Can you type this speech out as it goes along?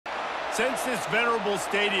Since this venerable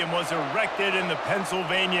stadium was erected in the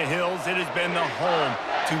Pennsylvania hills, it has been the home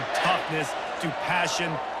to toughness, to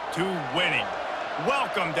passion, to winning.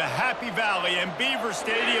 Welcome to Happy Valley and Beaver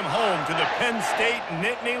Stadium, home to the Penn State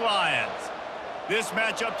Nittany Lions. This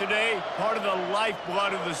matchup today, part of the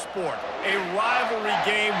lifeblood of the sport. A rivalry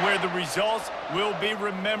game where the results will be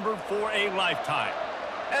remembered for a lifetime.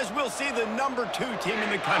 As we'll see the #2 team in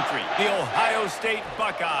the country, the Ohio State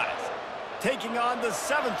Buckeyes, taking on the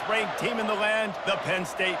 7th-ranked team in the land, the Penn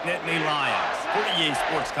State Nittany Lions. For EA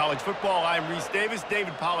Sports College Football, I'm Reese Davis,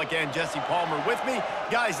 David Pollack, and Jesse Palmer with me.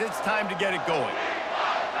 Guys, it's time to get it going.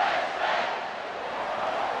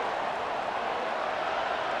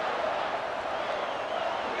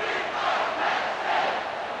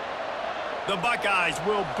 The Buckeyes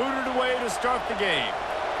will boot it away to start the game.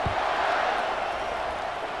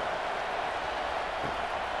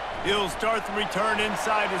 He'll start the return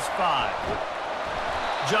inside his 5.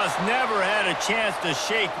 Just never had a chance to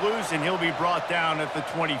shake loose, and he'll be brought down at the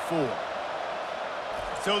 24.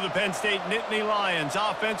 So the Penn State Nittany Lions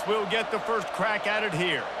offense will get the first crack at it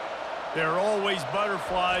here. There are always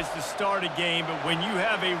butterflies to start a game, but when you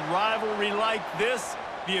have a rivalry like this,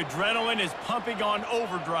 the adrenaline is pumping on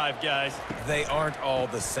overdrive, guys. They aren't all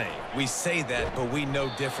the same. We say that, but we know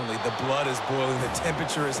differently. The blood is boiling. The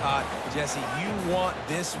temperature is hot. Jesse, you want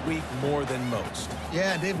this week more than most.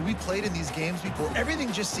 Yeah, David, we played in these games before.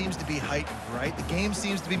 Everything just seems to be heightened, right? The game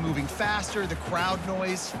seems to be moving faster. The crowd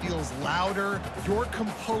noise feels louder. Your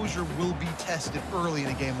composure will be tested early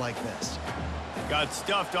in a game like this. Got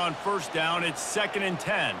stuffed on first down. It's 2nd and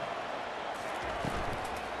 10.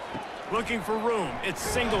 Looking for room. It's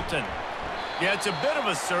Singleton. Yeah, it's a bit of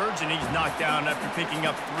a surge, and he's knocked down after picking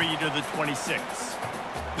up 3 to the 26.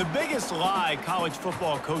 The biggest lie college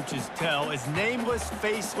football coaches tell is nameless,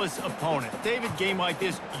 faceless opponent. David, game like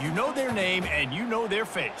this, you know their name and you know their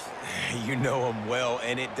face. You know them well,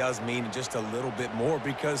 and it does mean just a little bit more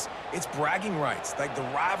because it's bragging rights. Like, the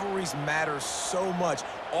rivalries matter so much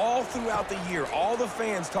all throughout the year. All the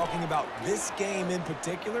fans talking about this game in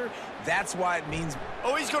particular, that's why it means...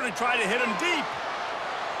 Oh, he's going to try to hit him deep.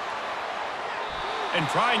 And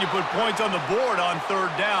trying to put points on the board on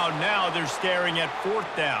 3rd down. Now they're staring at 4th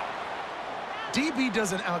down. DB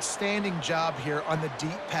does an outstanding job here on the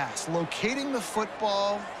deep pass. Locating the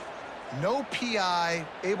football, no PI,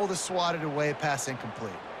 able to swat it away, pass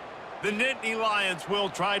incomplete. The Nittany Lions will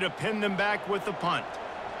try to pin them back with the punt.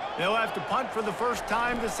 They'll have to punt for the first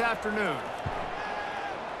time this afternoon.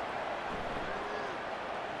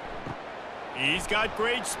 He's got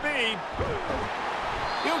great speed.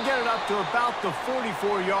 He'll get it up to about the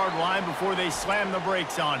 44-yard line before they slam the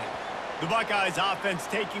brakes on him. The Buckeyes offense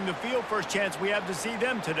taking the field. First chance we have to see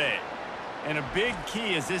them today. And a big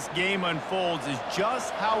key as this game unfolds is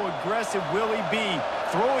just how aggressive will he be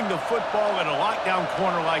throwing the football at a lockdown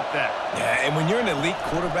corner like that. Yeah, and when you're an elite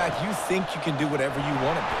quarterback, you think you can do whatever you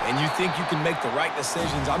want to do, and you think you can make the right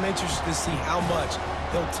decisions. I'm interested to see how much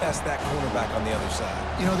he'll test that cornerback on the other side.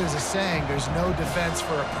 You know, there's a saying, there's no defense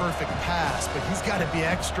for a perfect pass, but he's got to be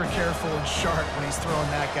extra careful and sharp when he's throwing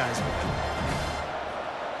that guy's way.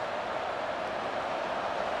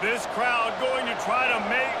 This crowd going to try to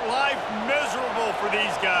make life miserable for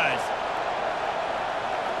these guys.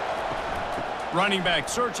 Running back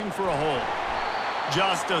searching for a hole.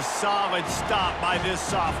 Just a solid stop by this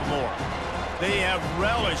sophomore. They have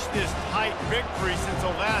relished this tight victory since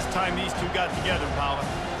the last time these two got together, Pollard.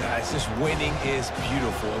 Guys, this winning is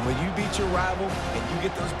beautiful. And when you beat your rival and you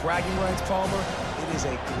get those bragging rights, Palmer, it is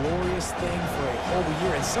a glorious thing for a whole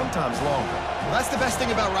year and sometimes longer. Well, that's the best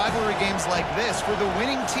thing about rivalry games like this. For the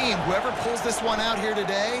winning team, whoever pulls this one out here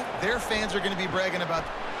today, their fans are going to be bragging about.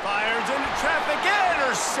 Fires into traffic,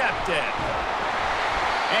 intercepted.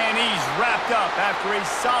 And he's wrapped up after a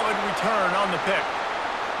solid return on the pick.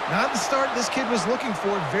 Not the start this kid was looking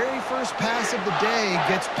for. Very first pass of the day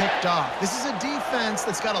gets picked off. This is a defense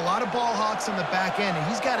that's got a lot of ball hawks on the back end, and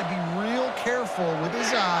he's got to be real careful with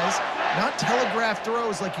his eyes, not telegraph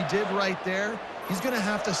throws like he did right there. He's going to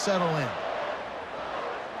have to settle in.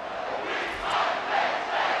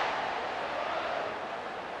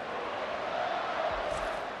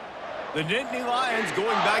 The Nittany Lions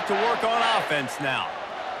going back to work on offense now.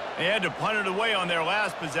 They had to punt it away on their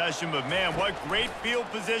last possession, but man, what great field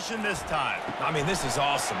position this time. I mean, this is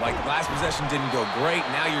awesome. Like, last possession didn't go great.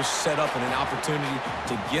 Now you're set up in an opportunity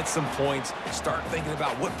to get some points. Start thinking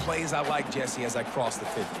about what plays I like, Jesse, as I cross the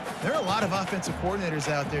 50. There are a lot of offensive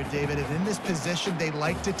coordinators out there, David, and in this position, they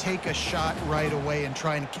like to take a shot right away and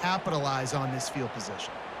try and capitalize on this field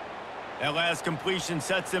position. That last completion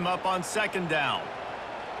sets them up on 2nd down.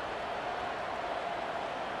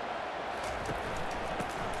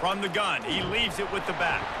 From the gun, he leaves it with the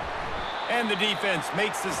back. And the defense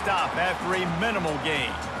makes the stop after a minimal gain.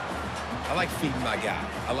 I like feeding my guy.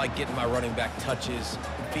 I like getting my running back touches,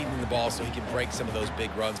 feeding him the ball so he can break some of those big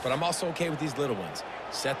runs. But I'm also okay with these little ones.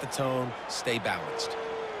 Set the tone, stay balanced.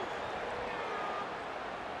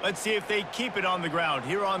 Let's see if they keep it on the ground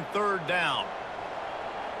here on 3rd down.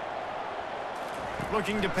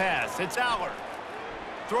 Looking to pass. It's Allard.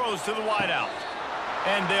 Throws to the wideout.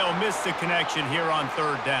 And they'll miss the connection here on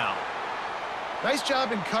 3rd down. Nice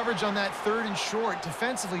job in coverage on that 3rd and short,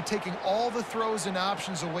 defensively taking all the throws and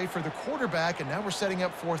options away for the quarterback, and now we're setting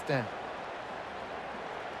up 4th down.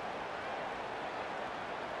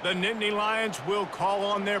 The Nittany Lions will call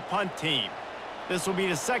on their punt team. This will be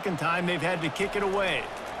the 2nd time they've had to kick it away.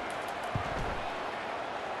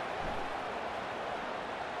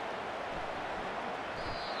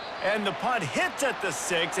 And the punt hits at the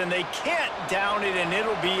 6, and they can't down it, and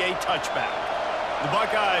it'll be a touchback. The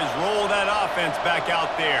Buckeyes roll that offense back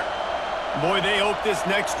out there. Boy, they hope this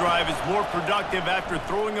next drive is more productive after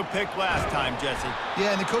throwing a pick last time, Jesse.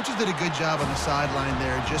 Yeah, and the coaches did a good job on the sideline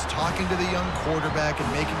there, just talking to the young quarterback and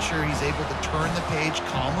making sure he's able to turn the page,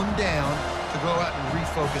 calm him down, to go out and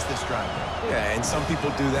refocus this drive. Yeah, and some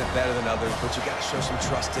people do that better than others, but you got to show some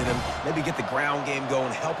trust in him. Maybe get the ground game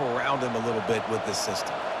going, help around him a little bit with this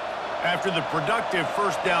system. After the productive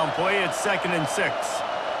 1st down play, it's 2nd and 6.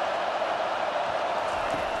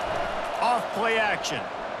 Off play action.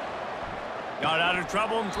 Got out of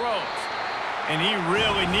trouble and throws. And he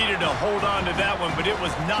really needed to hold on to that one, but it was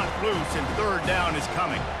knocked loose, and 3rd down is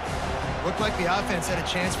coming. Looked like the offense had a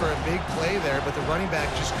chance for a big play there, but the running back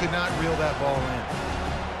just could not reel that ball in.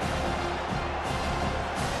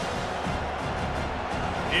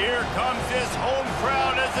 Here comes this home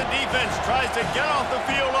crowd as the defense tries to get off the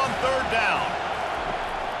field on 3rd down.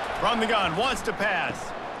 From the gun, wants to pass.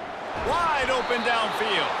 Wide open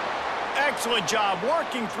downfield. Excellent job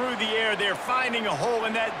working through the air there, finding a hole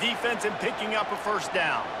in that defense and picking up a 1st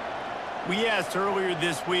down. We asked earlier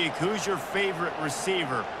this week, who's your favorite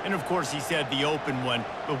receiver? And, of course, he said the open one,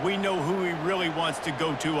 but we know who he really wants to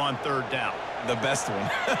go to on 3rd down. The best one.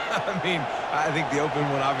 I mean, I think the open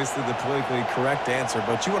one, obviously the politically correct answer,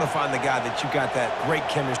 but you want to find the guy that you got that great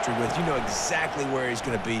chemistry with. You know exactly where he's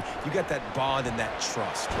going to be. You got that bond and that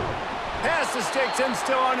trust. Pass to Stix and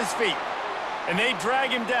still on his feet. And they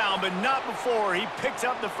drag him down, but not before he picks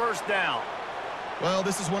up the 1st down. Well,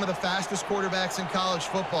 this is one of the fastest quarterbacks in college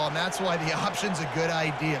football, and that's why the option's a good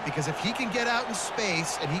idea, because if he can get out in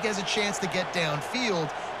space and he gets a chance to get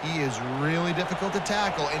downfield, he is really difficult to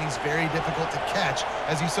tackle, and he's very difficult to catch,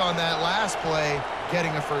 as you saw in that last play,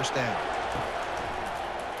 getting a 1st down.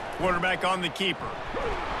 Quarterback on the keeper.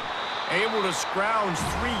 Able to scrounge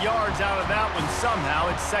 3 yards out of that one somehow.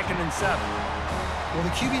 It's 2nd and 7. Well,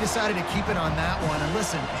 the QB decided to keep it on that one. And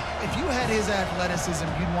listen, if you had his athleticism,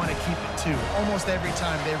 you'd want to keep it too. Almost every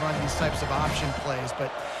time they run these types of option plays. But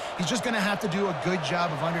he's just going to have to do a good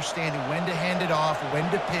job of understanding when to hand it off, when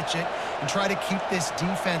to pitch it, and try to keep this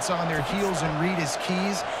defense on their heels and read his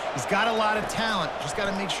keys. He's got a lot of talent. Just got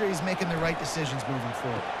to make sure he's making the right decisions moving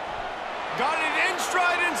forward. Got it in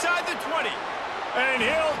stride inside the 20. And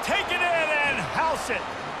he'll take it in and house it.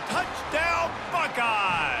 Touchdown,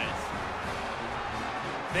 Buckeyes!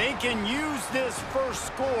 They can use this 1st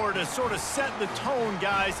score to sort of set the tone,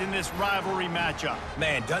 guys, in this rivalry matchup.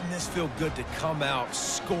 Man, doesn't this feel good to come out,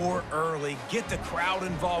 score early, get the crowd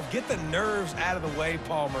involved, get the nerves out of the way,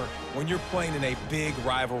 Palmer, when you're playing in a big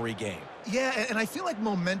rivalry game? Yeah, and I feel like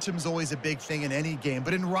momentum's always a big thing in any game,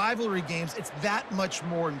 but in rivalry games, it's that much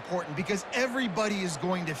more important because everybody is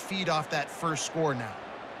going to feed off that 1st score now.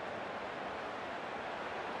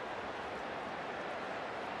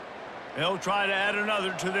 They'll try to add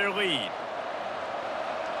another to their lead.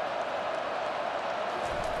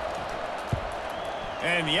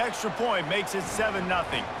 And the extra point makes it 7-0.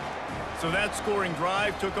 So that scoring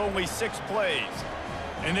drive took only 6 plays.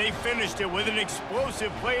 And they finished it with an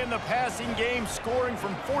explosive play in the passing game, scoring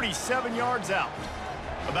from 47 yards out.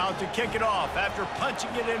 About to kick it off after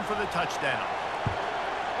punching it in for the touchdown.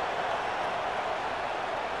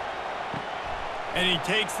 And he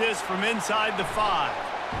takes this from inside the 5.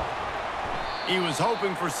 He was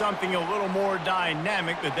hoping for something a little more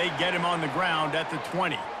dynamic, but they get him on the ground at the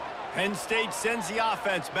 20. Penn State sends the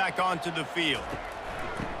offense back onto the field.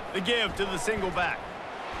 The give to the single back.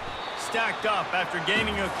 Stacked up after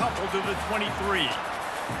gaining a couple to the 23.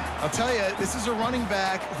 I'll tell you, this is a running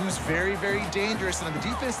back who's very, very dangerous, and the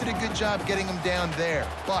defense did a good job getting him down there.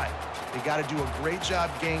 But they got to do a great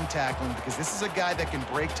job gang tackling because this is a guy that can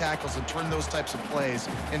break tackles and turn those types of plays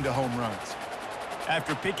into home runs.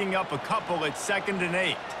 After picking up a couple, it's 2nd and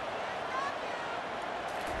 8.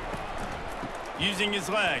 Using his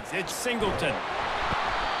legs, it's Singleton.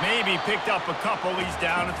 Maybe picked up a couple. He's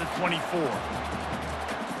down at the 24.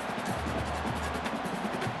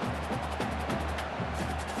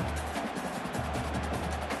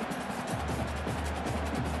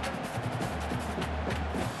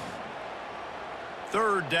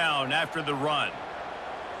 Third down after the run.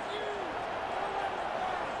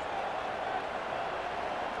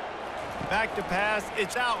 Back to pass,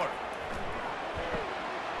 it's Aller.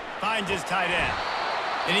 Finds his tight end.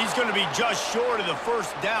 And he's going to be just short of the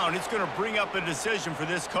first down. It's going to bring up a decision for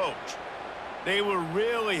this coach. They were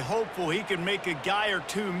really hopeful he could make a guy or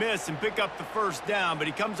two miss and pick up the first down, but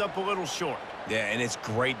he comes up a little short. Yeah, and it's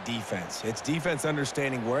great defense. It's defense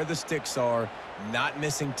understanding where the sticks are, not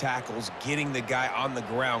missing tackles, getting the guy on the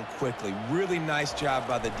ground quickly. Really nice job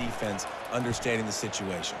by the defense understanding the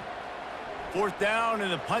situation. Fourth down,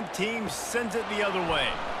 and the punt team sends it the other way.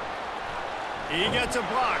 He gets a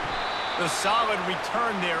block. The solid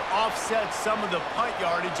return there offsets some of the punt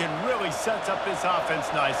yardage and really sets up this offense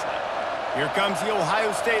nicely. Here comes the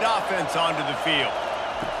Ohio State offense onto the field.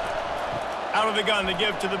 Out of the gun to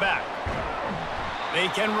give to the back. They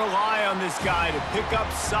can rely on this guy to pick up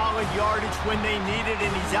solid yardage when they need it,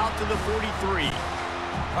 and he's out to the 43.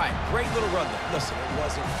 All right, great little run there. Listen, it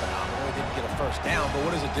wasn't phenomenal. He didn't get a first down, but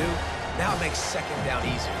what does it do? Now it makes second down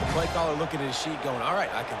easier. The play caller looking at his sheet going, all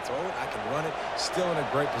right, I can throw it, I can run it. Still in a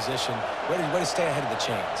great position. Way to stay ahead of the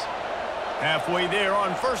chains. Halfway there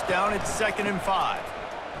on first down, it's 2nd and 5.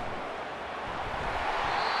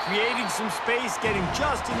 Creating some space, getting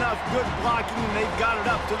just enough good blocking, and they've got it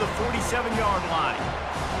up to the 47-yard line.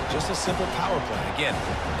 Just a simple power play. Again,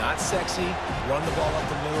 not sexy, run the ball up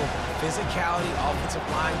the middle. Physicality, offensive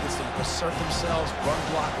line gets to assert themselves, run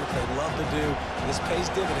block, which they love to do. This pays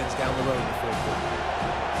dividends down the road in the fourth quarter.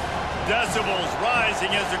 Decibels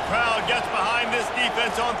rising as the crowd gets behind this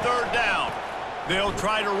defense on third down. They'll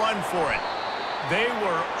try to run for it. They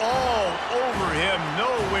were all over him,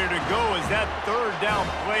 nowhere to go as that third down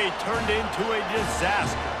play turned into a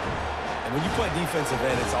disaster. And when you play defensive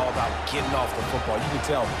end, it's all about getting off the football. You can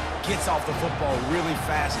tell, gets off the football really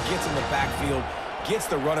fast, gets in the backfield, gets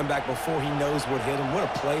the running back before he knows what hit him. What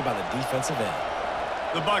a play by the defensive end.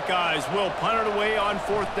 The Buckeyes will punt it away on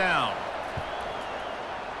fourth down.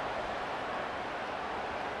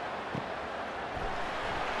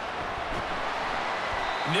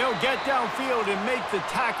 And they'll get downfield and make the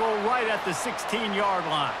tackle right at the 16-yard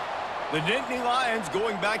line. The Nittany Lions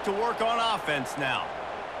going back to work on offense now.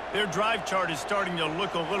 Their drive chart is starting to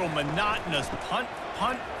look a little monotonous. Punt,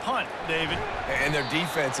 punt, punt, David. And their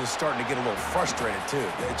defense is starting to get a little frustrated, too.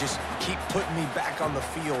 They just keep putting me back on the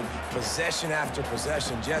field, possession after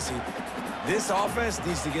possession. Jesse, this offense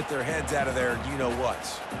needs to get their heads out of their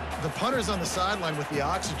you-know-whats. The punter's on the sideline with the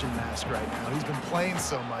oxygen mask right now. He's been playing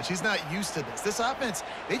so much. He's not used to this. This offense,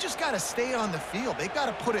 they just got to stay on the field. They've got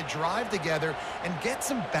to put a drive together and get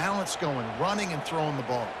some balance going, running and throwing the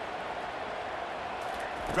ball.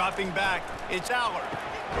 Dropping back, it's Aller.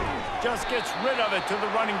 Just gets rid of it to the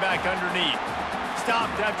running back underneath.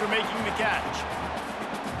 Stopped after making the catch.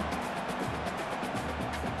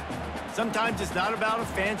 Sometimes it's not about a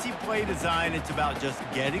fancy play design. It's about just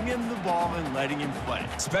getting him the ball and letting him play.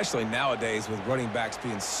 Especially nowadays with running backs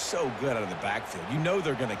being so good out of the backfield. You know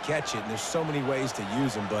they're going to catch it, and there's so many ways to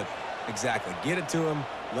use them. But exactly, get it to him,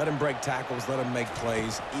 let him break tackles, let him make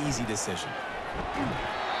plays. Easy decision.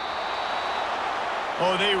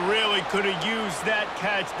 Oh, they really could have used that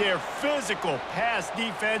catch there. Physical pass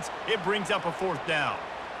defense. It brings up a fourth down.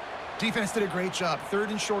 Defense did a great job. 3rd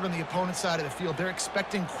and short on the opponent's side of the field. They're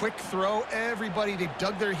expecting quick throw. Everybody, they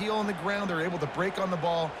dug their heel on the ground. They're able to break on the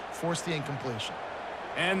ball, force the incompletion.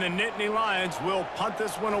 And the Nittany Lions will punt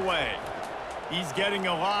this one away. He's getting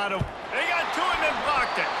a lot of... They got to him and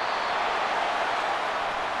blocked it.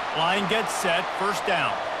 Line gets set. First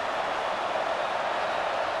down.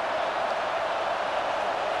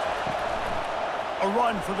 A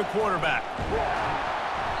run for the quarterback.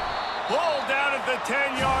 Pulled down at the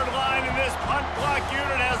 10-yard line, and this punt block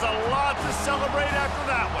unit has a lot to celebrate after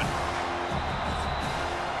that one.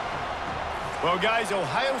 Well, guys,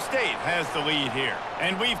 Ohio State has the lead here.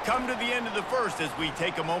 And we've come to the end of the first as we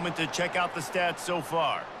take a moment to check out the stats so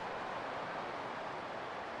far.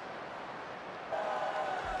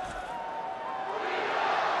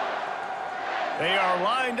 They are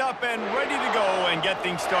lined up and ready to go and get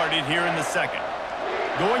things started here in the second.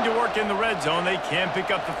 Going to work in the red zone, they can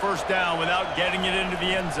pick up the first down without getting it into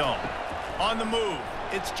the end zone. On the move,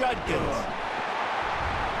 it's Judkins.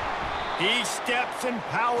 He steps and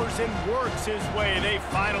powers and works his way. They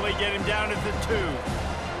finally get him down at the 2.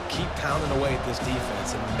 Keep pounding away at this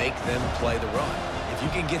defense and make them play the run. If If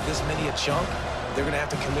you can get this many a chunk, they're going to have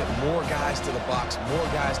to commit more guys to the box, more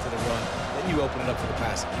guys to the run. Then you open it up for the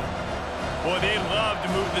passing game. Boy, they love to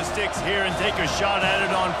move the sticks here and take a shot at it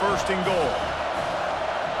on 1st and goal.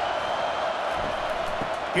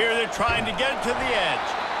 Here they're trying to get it to the edge.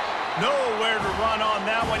 Nowhere to run on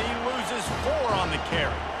that one. He loses 4 on the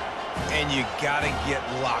carry. And you got to get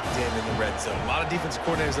locked in the red zone. A lot of defensive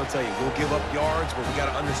coordinators, they'll tell you, we'll give up yards, but we got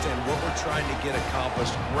to understand what we're trying to get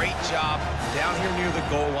accomplished. Great job down here near the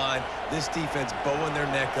goal line. This defense bowing their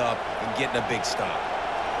neck up and getting a big stop.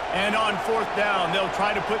 And on 4th down, they'll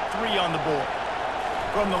try to put 3 on the board.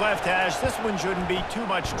 From the left hash, this one shouldn't be too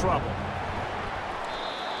much trouble.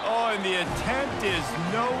 Oh, and the attempt is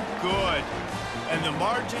no good. And the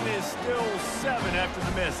margin is still 7 after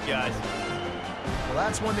the miss, guys. Well,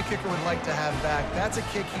 that's one the kicker would like to have back. That's a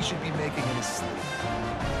kick he should be making in his sleep.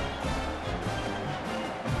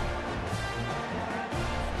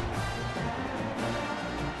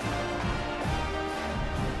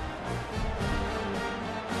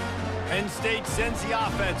 Penn State sends the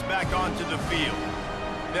offense back onto the field.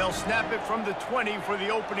 They'll snap it from the 20 for the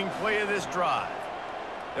opening play of this drive.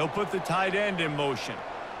 They'll put the tight end in motion.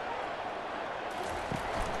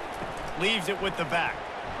 Leaves it with the back.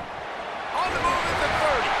 On the move at the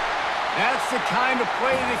 30. That's the kind of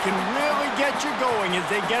play that can really get you going as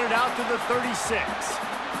they get it out to the 36.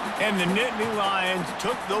 And the Nittany Lions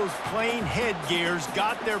took those plain headgears,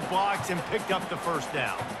 got their blocks, and picked up the 1st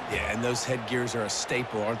down. Yeah, and those headgears are a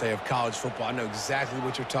staple, aren't they, of college football? I know exactly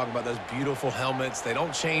what you're talking about, those beautiful helmets. They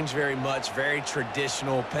don't change very much, very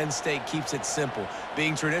traditional. Penn State keeps it simple.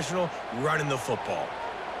 Being traditional, running the football.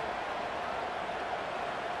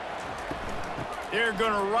 They're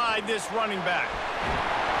going to ride this running back.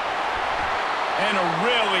 And a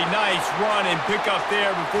really nice run and pick up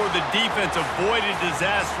there before the defense avoided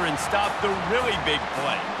disaster and stopped the really big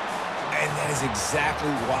play. And that is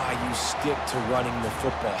exactly why you stick to running the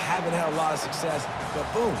football. Haven't had a lot of success, but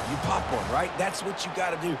boom, you pop one, right? That's what you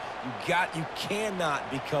got to do. You cannot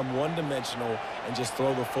become one-dimensional and just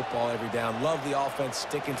throw the football every down. Love the offense,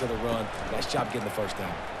 sticking to the run. Nice job getting the 1st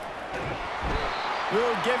down.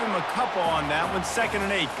 We'll give him a couple on that one. 2nd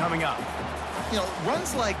and 8 coming up. You know,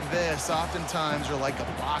 runs like this oftentimes are like a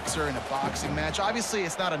boxer in a boxing match. Obviously,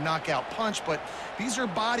 it's not a knockout punch, but these are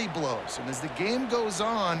body blows. And as the game goes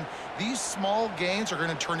on, these small gains are going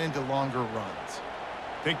to turn into longer runs.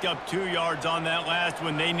 Picked up 2 yards on that last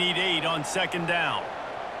one. They need 8 on 2nd down.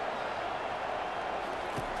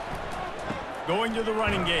 Going to the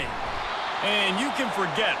running game. And you can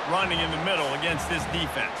forget running in the middle against this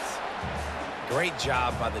defense. Great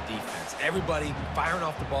job by the defense. Everybody firing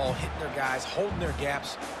off the ball, hitting their guys, holding their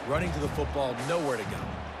gaps, running to the football, nowhere to go.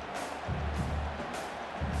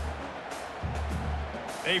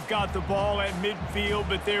 They've got the ball at midfield,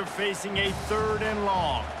 but they're facing a 3rd and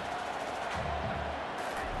long.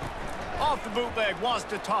 Off the bootleg, wants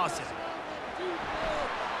to toss it.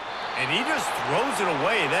 And he just throws it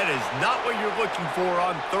away. That is not what you're looking for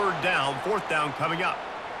on 3rd down. 4th down coming up.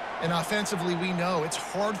 And offensively, we know it's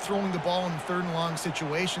hard throwing the ball in 3rd and long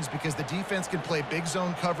situations because the defense can play big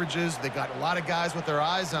zone coverages. They got a lot of guys with their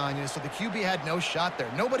eyes on you, so the QB had no shot there.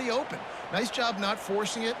 Nobody open. Nice job not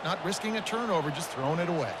forcing it, not risking a turnover, just throwing it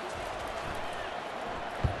away.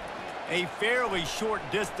 A fairly short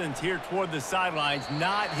distance here toward the sidelines,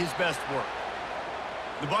 not his best work.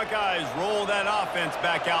 The Buckeyes roll that offense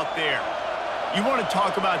back out there. You want to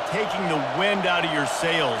talk about taking the wind out of your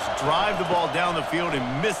sails. Drive the ball down the field and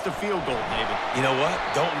miss the field goal, David. You know what?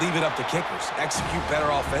 Don't leave it up to kickers. Execute better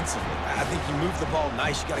offensively. I think you move the ball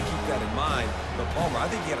nice. You got to keep that in mind. But, Palmer, I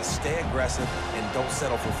think you got to stay aggressive and don't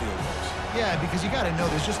settle for field goals. Yeah, because you got to know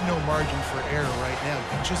there's just no margin for error right now.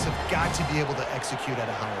 You just have got to be able to execute at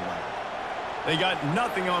a higher level. They got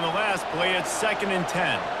nothing on the last play. It's 2nd and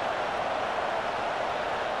 10.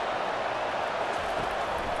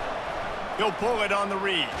 He'll pull it on the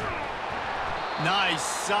read. Nice,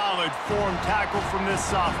 solid form tackle from this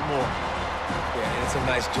sophomore. Yeah, and it's a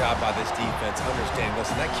nice job by this defense understanding,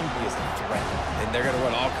 listen, that QB is a threat, and they're going to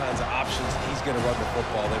run all kinds of options, and he's going to run the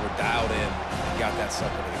football. They were dialed in and got that sucker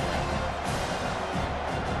to the ground.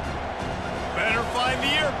 Better find the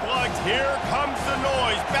earplugs. Here comes the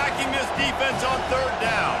noise, backing this defense on 3rd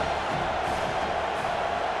down.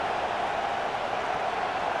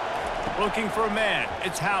 Looking for a man.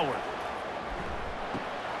 It's Howard.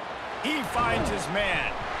 He finds his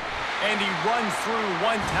man. And he runs through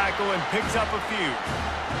one tackle and picks up a few.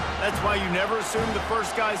 That's why you never assume the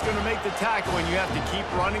first guy's going to make the tackle, and you have to keep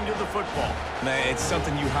running to the football. Man, it's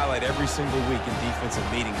something you highlight every single week in defensive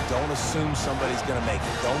meetings. Don't assume somebody's going to make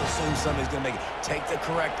it. Don't assume somebody's going to make it. Take the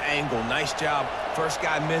correct angle. Nice job. First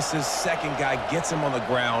guy misses. Second guy gets him on the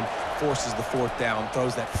ground, forces the fourth down,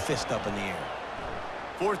 throws that fist up in the air.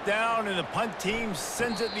 Fourth down, and the punt team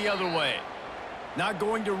sends it the other way. Not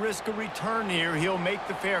going to risk a return here. He'll make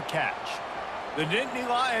the fair catch. The Nittany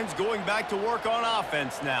Lions going back to work on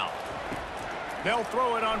offense now. They'll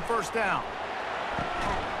throw it on first down.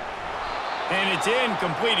 And it's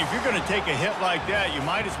incomplete. If you're going to take a hit like that, you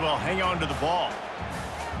might as well hang on to the ball.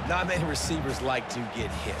 Not many receivers like to get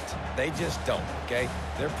hit. They just don't, okay?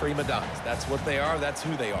 They're prima donnas. That's what they are. That's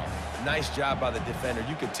who they are. Nice job by the defender.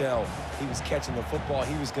 You could tell he was catching the football.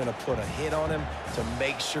 He was going to put a hit on him to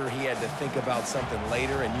make sure he had to think about something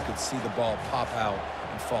later, and you could see the ball pop out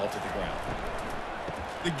and fall to the ground.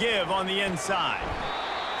 The give on the inside.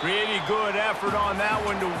 Pretty good effort on that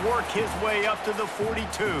one to work his way up to the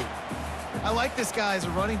 42. I like this guy as a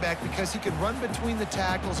running back because he can run between the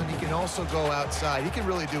tackles and he can also go outside. He can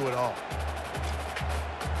really do it all.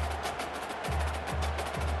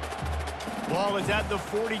 Ball is at the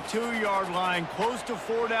 42-yard line, close to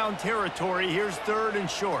four-down territory. Here's third and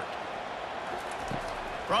short.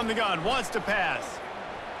 From the gun, wants to pass.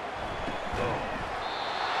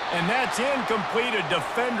 And that's incomplete. A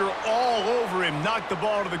defender all over him. Knocked the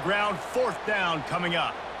ball to the ground. Fourth down coming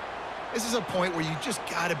up. This is a point where you just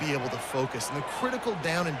got to be able to focus. And the critical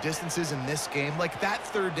down and distances in this game, like that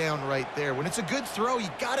third down right there, when it's a good throw, you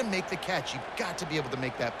got to make the catch. You got to be able to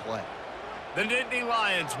make that play. The Nittany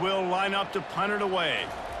Lions will line up to punt it away.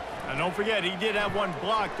 And don't forget, he did have one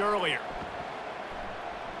blocked earlier.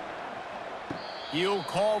 He'll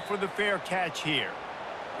call for the fair catch here.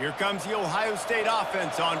 Here comes the Ohio State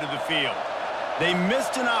offense onto the field. They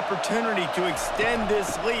missed an opportunity to extend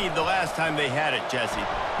this lead the last time they had it, Jesse.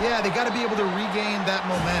 Yeah, they got to be able to regain that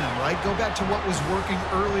momentum, right? Go back to what was working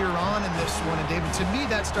earlier on in this one. And, David, to me,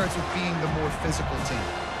 that starts with being the more physical team.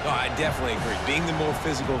 No, I definitely agree. Being the more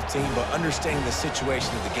physical team, but understanding the situation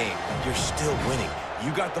of the game. You're still winning. You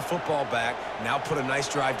got the football back. Now put a nice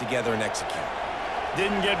drive together and execute.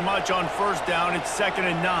 Didn't get much on first down. It's 2nd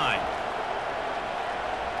and 9.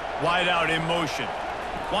 Wide out in motion.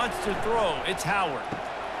 Wants to throw. It's Howard.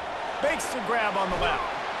 Makes the grab on the left.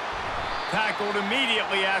 Tackled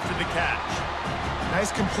immediately after the catch.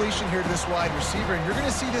 Nice completion here to this wide receiver, and you're going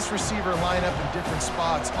to see this receiver line up in different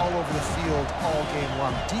spots all over the field all game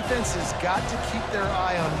long. Defense has got to keep their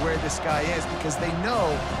eye on where this guy is because they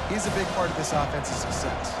know he's a big part of this offense's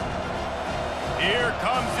success. Here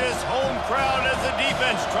comes this home crowd as the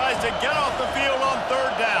defense tries to get off the field on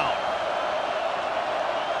third down.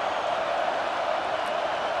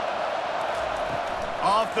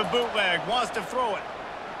 Off the bootleg, wants to throw it.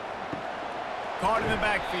 Caught in the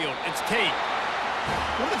backfield, it's Tate.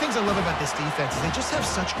 One of the things I love about this defense is they just have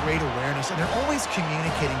such great awareness, and they're always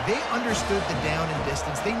communicating. They understood the down and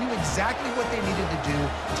distance. They knew exactly what they needed to do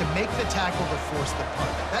to make the tackle to force the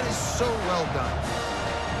punt. That is so well done.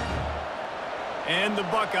 And the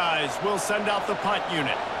Buckeyes will send out the punt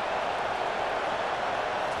unit.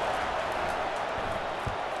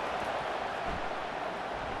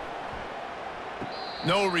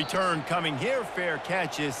 No return coming here. Fair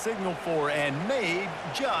catch is signaled for and made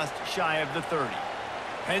just shy of the 30.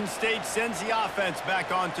 Penn State sends the offense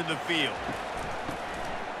back onto the field.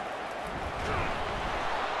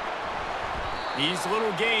 These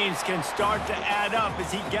little gains can start to add up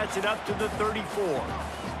as he gets it up to the 34.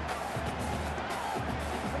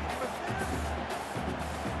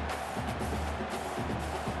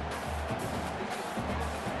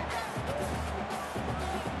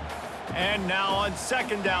 And now on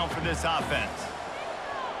 2nd down for this offense.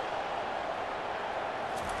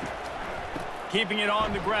 Keeping it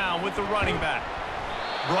on the ground with the running back.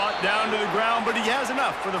 Brought down to the ground, but he has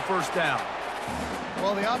enough for the first down.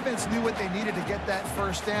 Well, the offense knew what they needed to get that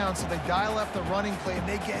first down, so they dial up the running play, and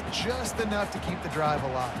they get just enough to keep the drive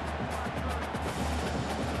alive.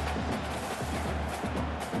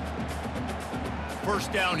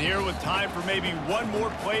 First down here with time for maybe one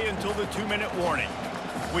more play until the 2-minute warning.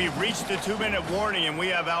 We've reached the 2-minute warning, and we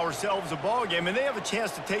have ourselves a ball game, and they have a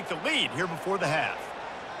chance to take the lead here before the half.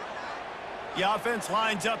 The offense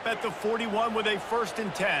lines up at the 41 with a 1st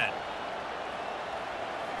and 10.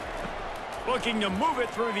 Looking to move it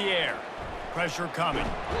through the air. Pressure coming.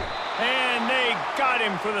 And they got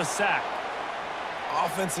him for the sack.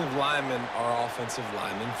 Offensive linemen are offensive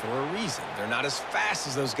linemen for a reason. They're not as fast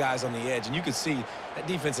as those guys on the edge. And you can see that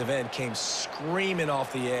defensive end came screaming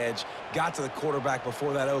off the edge, got to the quarterback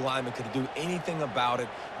before that O-lineman could do anything about it.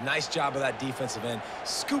 Nice job of that defensive end.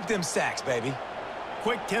 Scoop them sacks, baby.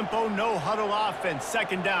 Quick tempo, no huddle offense.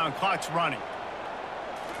 Second down, clock's running.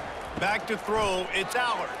 Back to throw, it's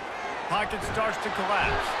Allard. Pocket starts to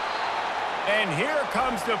collapse. And here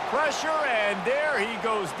comes the pressure, and there he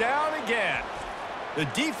goes down again. The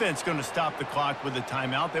defense going to stop the clock with a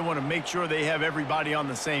timeout. They want to make sure they have everybody on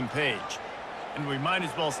the same page. And we might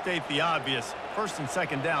as well state the obvious. First and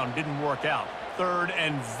second down didn't work out. Third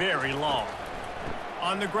and very long.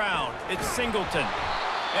 On the ground, it's Singleton.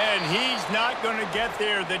 And he's not going to get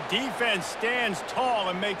there. The defense stands tall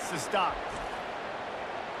and makes the stop.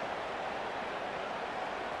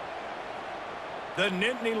 The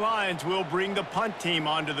Nittany Lions will bring the punt team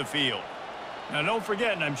onto the field. Now, don't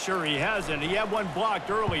forget, and I'm sure he hasn't, he had one blocked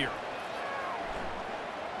earlier.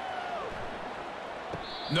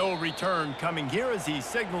 No return coming here as he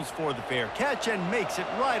signals for the fair catch and makes it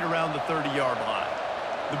right around the 30-yard line.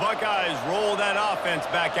 The Buckeyes roll that offense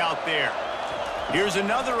back out there. Here's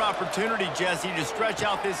another opportunity, Jesse, to stretch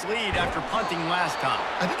out this lead after punting last time.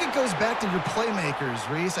 I think it goes back to your playmakers,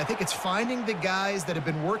 Reese. I think it's finding the guys that have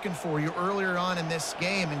been working for you earlier on in this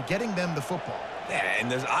game and getting them the football. Yeah,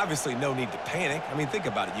 and there's obviously no need to panic. I mean, think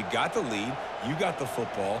about it. You got the lead. You got the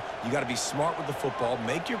football. You got to be smart with the football,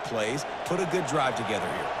 make your plays, put a good drive together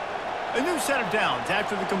here. A new set of downs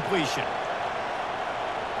after the completion.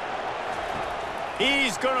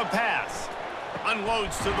 He's going to pass.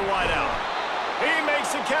 Unloads to the wideout. He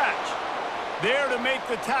makes a catch. There to make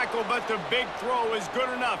the tackle, but the big throw is good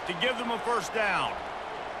enough to give them a first down.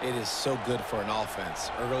 It is so good for an offense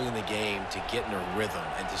early in the game to get in a rhythm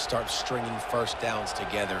and to start stringing first downs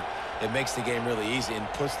together. It makes the game really easy and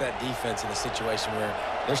puts that defense in a situation where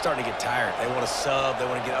they're starting to get tired. They want to sub. They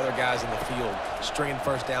want to get other guys in the field. Stringing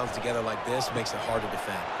first downs together like this makes it hard to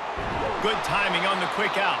defend. Good timing on the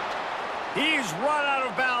quick out. He's run out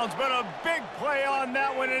of bounds, but a big play on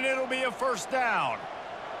that one, and it'll be a first down.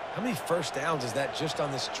 How many first downs is that just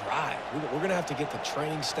on this drive? We're going to have to get the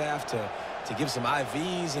training staff to give some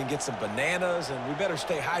IVs and get some bananas, and we better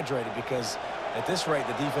stay hydrated because at this rate,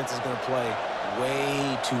 the defense is going to play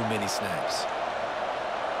way too many snaps.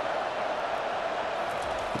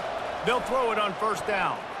 They'll throw it on first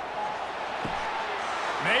down.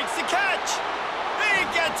 Makes the catch. He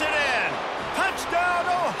gets it in. Touchdown,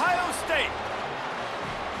 Ohio State.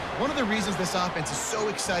 One of the reasons this offense is so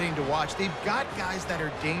exciting to watch, they've got guys that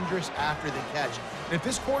are dangerous after the catch. And if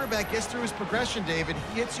this quarterback gets through his progression, David,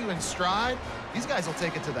 he hits you in stride, these guys will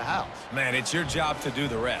take it to the house. Man, it's your job to do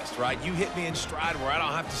the rest, right? You hit me in stride where I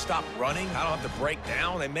don't have to stop running. I don't have to break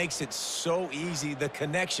down. It makes it so easy. The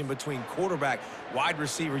connection between quarterback, wide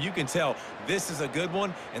receiver, you can tell this is a good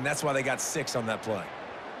one, and that's why they got 6 on that play.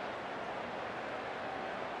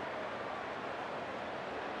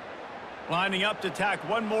 Lining up to tack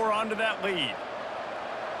one more onto that lead.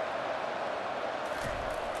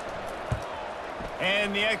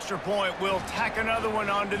 And the extra point will tack another one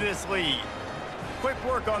onto this lead. Quick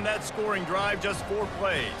work on that scoring drive, just 4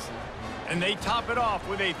 plays. And they top it off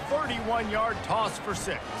with a 31-yard toss for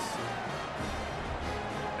 6.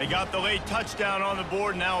 They got the late touchdown on the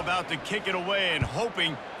board, now about to kick it away and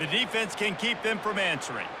hoping the defense can keep them from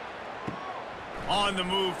answering. On the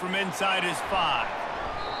move from inside his 5.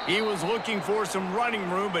 He was looking for some running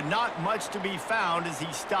room, but not much to be found as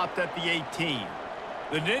he stopped at the 18.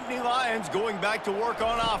 The Nittany Lions going back to work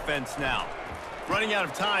on offense now. Running out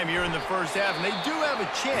of time here in the first half, and they do have a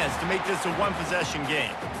chance to make this a one-possession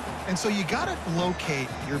game. And so you got to locate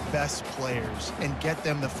your best players and get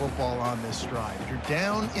them the football on this drive. You're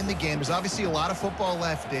down in the game. There's obviously a lot of football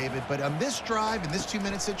left, David, but on this drive, in this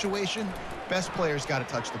 2-minute situation, best players got to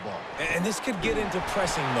touch the ball. And this could get into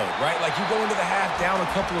pressing mode, right? Like you go into the half down a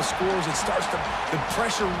couple of scores, it starts to, the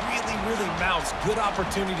pressure really mounts. Good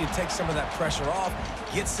opportunity to take some of that pressure off,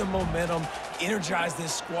 get some momentum, energize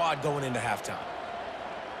this squad going into halftime.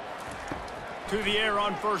 To the air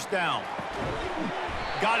on first down.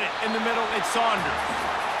 Got it in the middle, it's Saunders.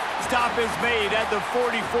 Stop is made at the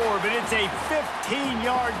 44, but it's a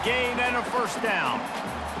 15-yard gain and a first down.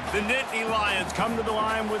 The Nittany Lions come to the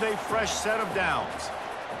line with a fresh set of downs.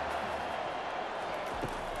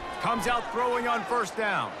 Comes out throwing on first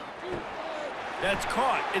down. That's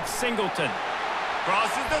caught, it's Singleton.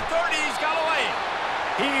 Crosses the 30, he's got away.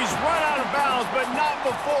 He's run out of bounds, but not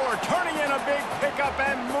before. Turning in a big pickup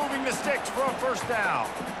and moving the sticks for a first down.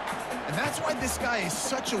 And that's why this guy is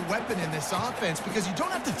such a weapon in this offense, because you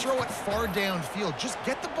don't have to throw it far downfield. Just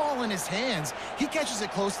get the ball in his hands. He catches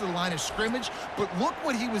it close to the line of scrimmage, but look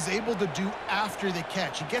what he was able to do after the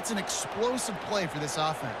catch. He gets an explosive play for this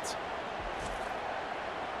offense.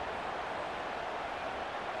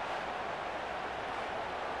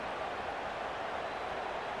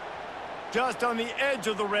 Just on the edge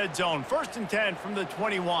of the red zone. 1st and 10 from the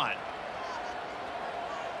 21.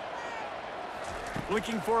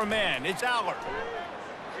 Looking for a man. It's Aller.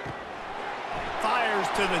 Fires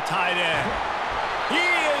to the tight end. He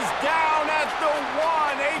is down at the 1.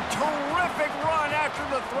 A terrific run after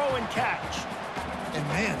the throw and catch. And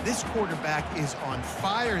man, this quarterback is on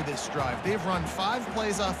fire this drive. They've run 5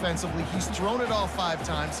 plays offensively. He's thrown it all 5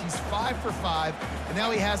 times. He's 5 for 5, and now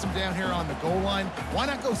he has him down here on the goal line. Why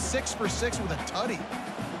not go 6 for 6 with a tutty?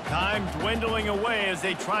 Time dwindling away as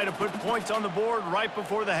they try to put points on the board right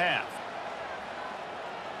before the half.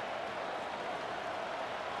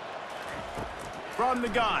 From the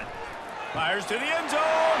gun. Fires to the end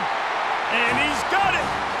zone. And he's got it.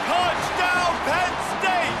 Touchdown, Penn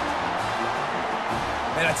State.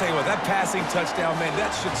 And I tell you what, that passing touchdown, man,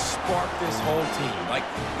 that should spark this whole team. Like,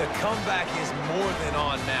 the comeback is more than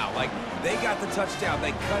on now. Like, they got the touchdown.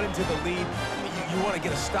 They cut into the lead. You want to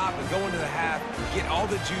get a stop and go into the half, get all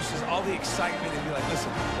the juices, all the excitement, and be like,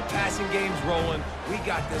 listen, the passing game's rolling. We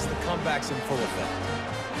got this. The comeback's in full effect.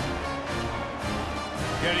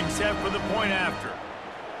 Getting set for the point after.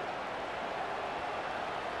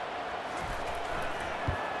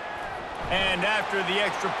 And after the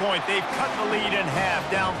extra point, they've cut the lead in half,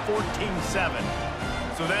 down 14-7.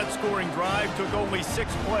 So that scoring drive took only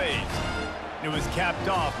 6 plays. It was capped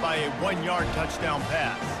off by a 1-yard touchdown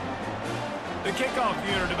pass. The kickoff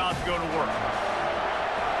unit about to go to work.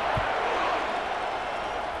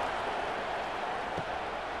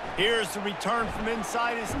 Here's the return from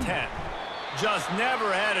inside his 10. Just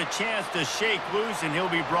never had a chance to shake loose, and he'll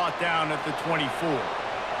be brought down at the 24.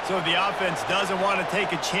 So the offense doesn't want to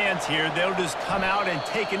take a chance here. They'll just come out and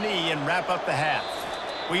take a knee and wrap up the half.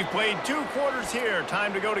 We've played 2 quarters here.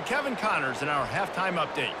 Time to go to Kevin Connors in our halftime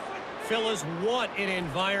update. Fellas, what an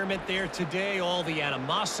environment there today. All the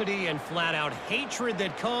animosity and flat-out hatred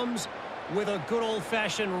that comes with a good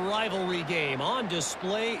old-fashioned rivalry game on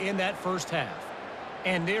display in that first half.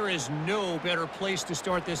 And there is no better place to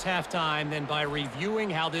start this halftime than by reviewing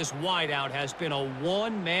how this wideout has been a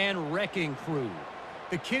one-man wrecking crew.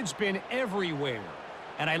 The kid's been everywhere,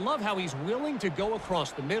 and I love how he's willing to go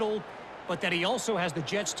across the middle, but that he also has the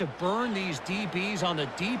jets to burn these DBs on the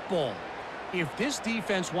deep ball. If this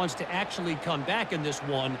defense wants to actually come back in this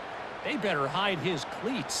one, they better hide his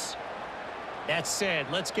cleats. That said,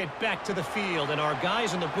 let's get back to the field and our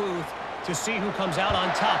guys in the booth to see who comes out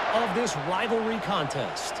on top of this rivalry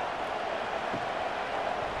contest.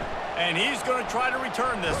 And he's going to try to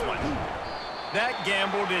return this one. That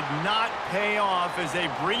gamble did not pay off as they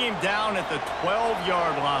bring him down at the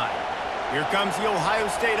 12-yard line. Here comes the Ohio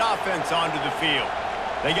State offense onto the field.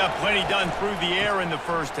 They got plenty done through the air in the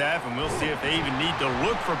first half, and we'll see if they even need to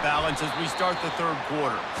look for balance as we start the 3rd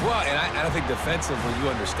quarter. Well, and I think defensively, you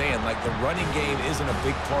understand, like, the running game isn't a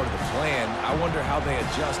big part of the plan. I wonder how they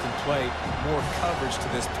adjust and play more coverage to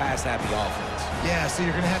this pass-happy offense. Yeah, so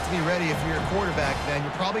you're going to have to be ready if you're a quarterback then.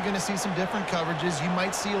 You're probably going to see some different coverages. You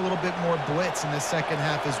might see a little bit more blitz in the second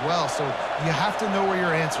half as well, so you have to know where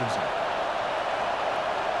your answers are.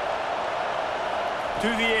 To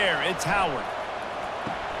the air, it's Howard.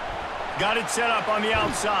 Got it set up on the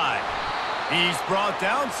outside. He's brought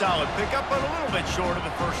down. Solid pickup, but a little bit short of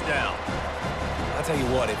the first down. I'll tell you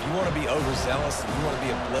what, if you want to be overzealous, if you want to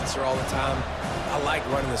be a blitzer all the time, I like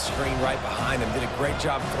running the screen right behind him. Did a great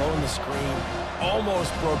job throwing the screen.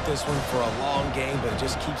 Almost broke this one for a long game, but it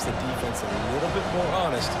just keeps the defense a little bit more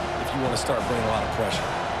honest if you want to start bringing a lot of pressure.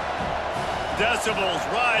 Decibels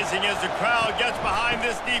rising as the crowd gets behind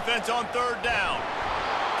this defense on 3rd down.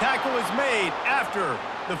 Tackle is made after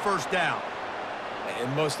the first down.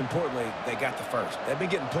 And most importantly, they got the first. They've been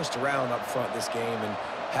getting pushed around up front this game and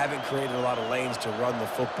haven't created a lot of lanes to run the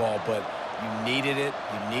football, but you needed it.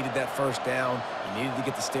 You needed that first down. You needed to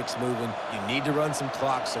get the sticks moving. You need to run some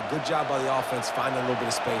clock, so good job by the offense finding a little bit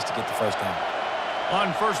of space to get the first down.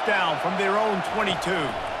 On 1st down from their own 22.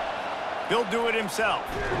 He'll do it himself.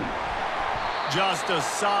 Just a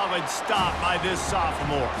solid stop by this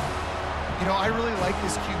sophomore. You know, I really like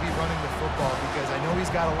this QB running the football because I know he's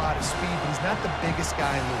got a lot of speed, but he's not the biggest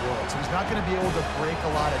guy in the world. So he's not going to be able to break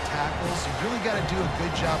a lot of tackles. You really got to do a good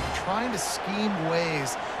job of trying to scheme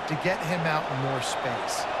ways to get him out in more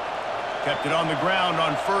space. Kept it on the ground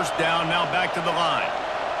on 1st down, now back to the line.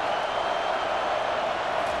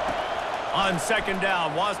 On 2nd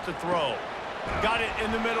down, wants to throw. Got it in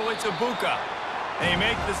the middle, it's Ibuka. They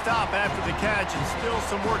make the stop after the catch and still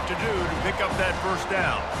some work to do to pick up that first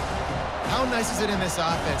down. How nice is it in this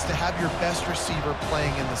offense to have your best receiver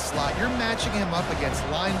playing in the slot? You're matching him up against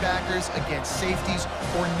linebackers, against safeties,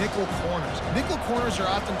 or nickel corners. Nickel corners are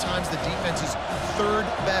oftentimes the defense's third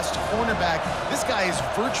best cornerback. This guy is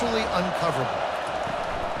virtually uncoverable.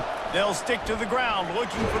 They'll stick to the ground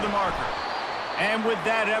looking for the marker. And with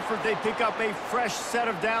that effort, they pick up a fresh set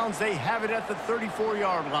of downs. They have it at the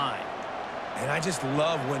 34-yard line. And I just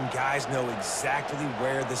love when guys know exactly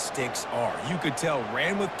where the sticks are. You could tell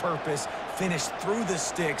ran with purpose, finished through the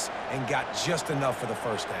sticks, and got just enough for the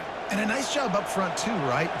first down. And a nice job up front too,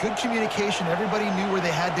 right? Good communication. Everybody knew where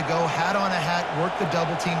they had to go, hat on a hat, work the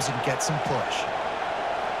double teams, and get some push.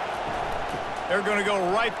 They're going to go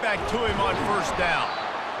right back to him on first down.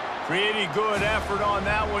 Pretty good effort on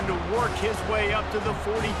that one to work his way up to the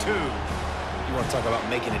 42. You want to talk about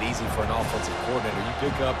making it easy for an offensive coordinator. You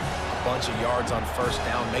pick up a bunch of yards on first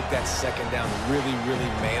down, make that second down really, really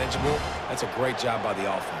manageable. That's a great job by the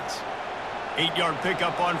offense. 8-yard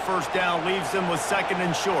pickup on first down leaves them with second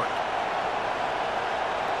and short.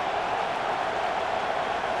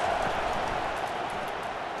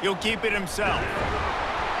 He'll keep it himself.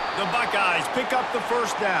 The Buckeyes pick up the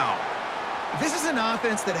first down. This is an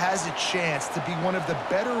offense that has a chance to be one of the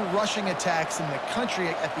better rushing attacks in the country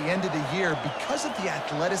at the end of the year because of the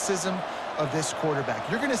athleticism of this quarterback.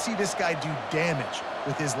 You're going to see this guy do damage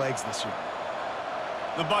with his legs this year.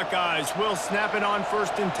 The Buckeyes will snap it on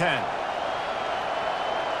first and 10.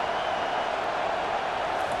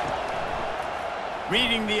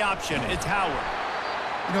 Reading the option, it's Howard.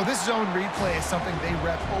 You know, this zone replay is something they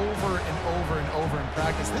rep over and over and over in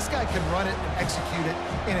practice. This guy can run it and execute it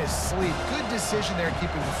in his sleep. Good decision there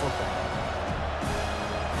keeping the football.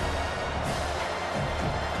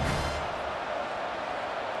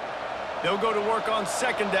 They'll go to work on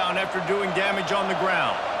second down after doing damage on the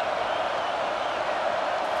ground.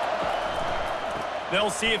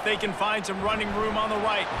 They'll see if they can find some running room on the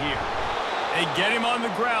right here. They get him on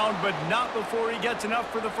the ground, but not before he gets enough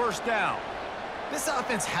for the first down. This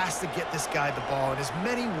offense has to get this guy the ball in as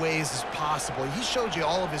many ways as possible. He showed you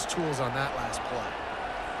all of his tools on that last play.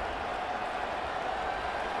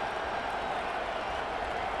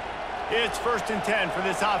 It's first and 10 for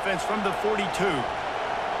this offense from the 42.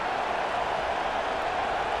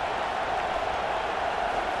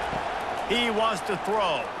 He wants to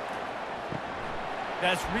throw.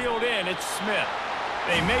 That's reeled in. It's Smith.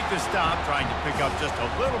 They make the stop, trying to pick up just a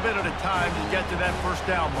little bit at a time to get to that first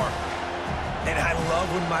down marker. And I love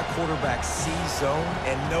when my quarterback sees zone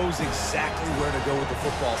and knows exactly where to go with the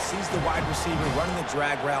football. Sees the wide receiver running the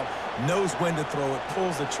drag route, knows when to throw it,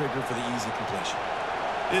 pulls the trigger for the easy completion.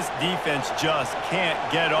 This defense just can't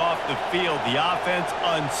get off the field. The offense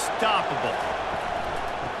unstoppable.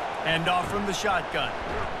 Hand off from the shotgun.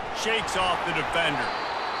 Shakes off the defender.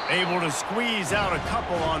 Able to squeeze out a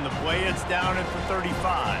couple on the play. It's down at the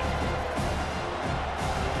 35.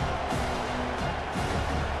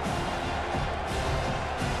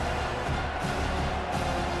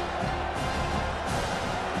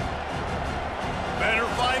 Better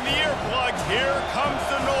find the earplugs. Here comes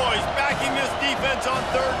the noise, backing this defense on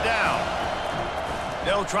third down.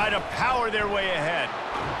 They'll try to power their way ahead.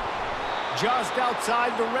 Just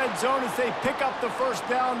outside the red zone as they pick up the first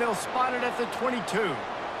down. They'll spot it at the 22.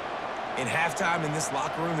 In halftime in this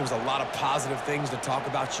locker room, there was a lot of positive things to talk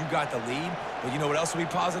about. You got the lead, but you know what else will be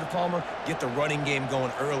positive, Palmer? Get the running game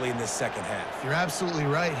going early in this second half. You're absolutely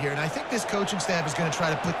right here, and I think this coaching staff is going to try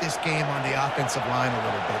to put this game on the offensive line a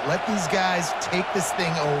little bit. Let these guys take this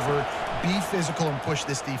thing over, be physical, and push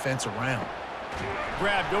this defense around.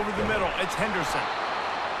 Grabbed over the middle. It's Henderson.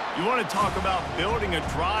 You want to talk about building a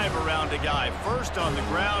drive around a guy. First on the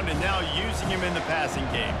ground and now using him in the passing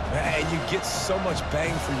game. And you get so much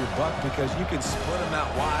bang for your buck because you can split him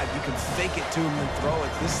out wide. You can fake it to him and throw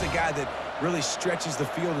it. This is a guy that really stretches the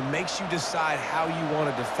field and makes you decide how you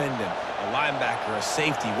want to defend him. A linebacker, a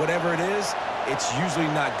safety, whatever it is, it's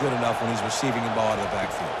usually not good enough when he's receiving the ball out of the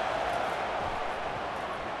backfield.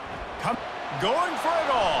 Going for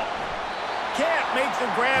it all. Can't make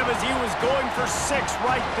the grab as he was going for 6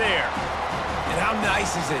 right there. And how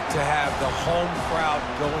nice is it to have the home crowd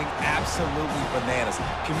going absolutely bananas?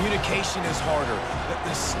 Communication is harder.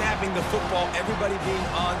 The snapping the football, everybody being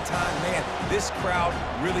on time. Man, this crowd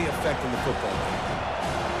really affecting the football game.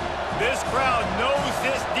 This crowd knows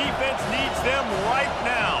this defense needs them right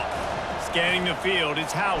now. Scanning the field,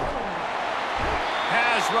 it's Howard.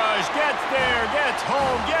 Pass rush, gets there, gets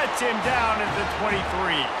home, gets him down at the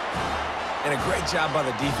 23. And a great job by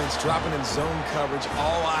the defense, dropping in zone coverage,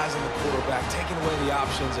 all eyes on the quarterback, taking away the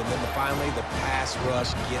options, and then finally the pass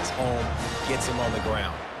rush gets home, gets him on the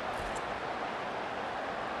ground.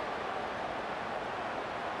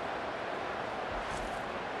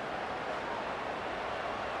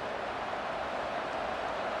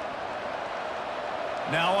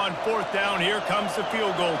 Now on 4th down, here comes the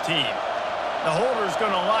field goal team. The holder's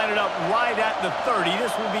going to line it up right at the 30.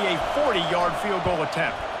 This will be a 40-yard field goal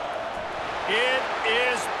attempt. It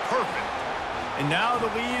is perfect. And now the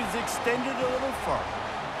lead is extended a little further.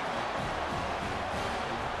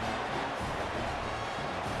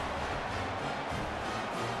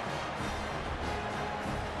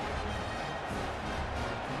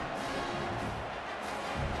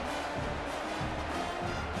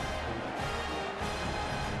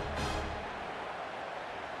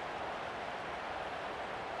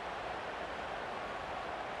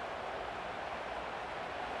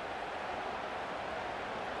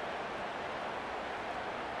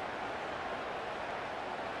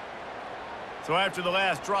 So after the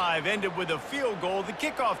last drive ended with a field goal, the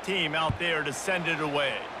kickoff team out there to send it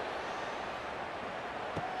away.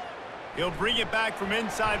 He'll bring it back from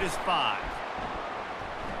inside his 5.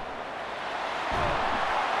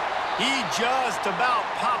 He just about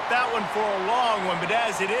popped that one for a long one, but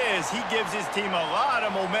as it is, he gives his team a lot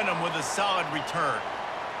of momentum with a solid return.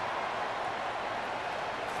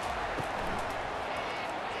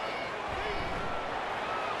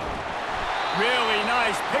 Really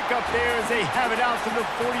nice pickup there as they have it out to the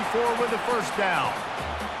 44 with a first down.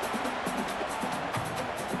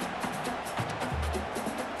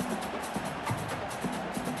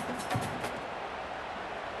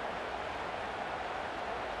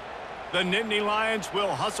 The Nittany Lions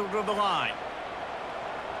will hustle to the line.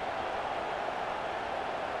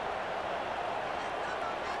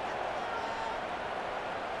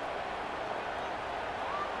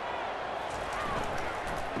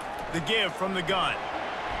 The give from the gun.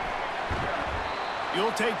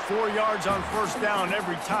 You'll take 4 yards on first down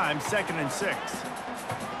every time, 2nd and 6.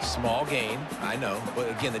 Small gain, I know, but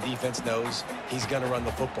again, the defense knows he's going to run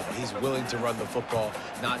the football. He's willing to run the football,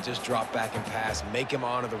 not just drop back and pass, make him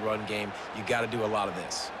honor the run game. You got to do a lot of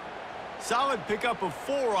this. Solid pickup of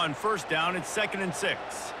 4 on first down. It's 2nd and 6.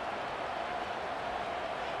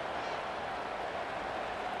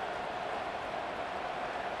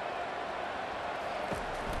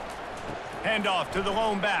 Handoff to the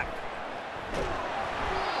lone back.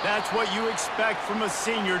 That's what you expect from a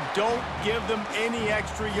senior. Don't give them any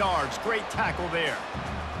extra yards. Great tackle there.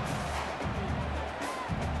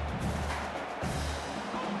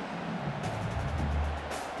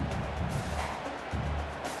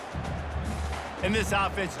 And this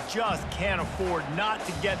offense just can't afford not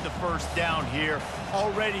to get the first down here.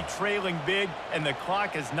 Already trailing big, and the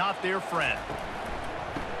clock is not their friend.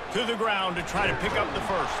 To the ground to try to pick up the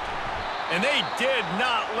first. And they did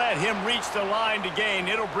not let him reach the line to gain.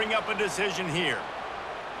 It'll bring up a decision here.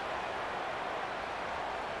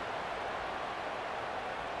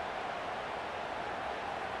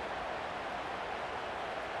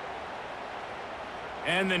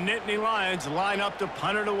 And the Nittany Lions line up to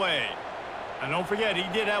punt it away. And don't forget, he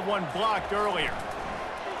did have one blocked earlier.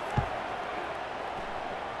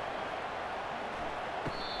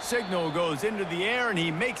 Signal goes into the air, and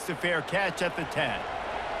he makes the fair catch at the 10.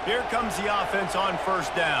 Here comes the offense on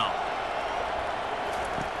first down.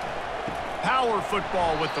 Power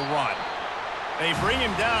football with the run. They bring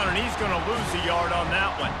him down, and he's going to lose a yard on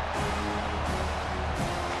that one.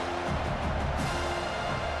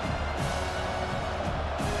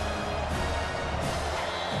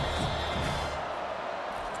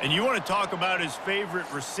 And you want to talk about his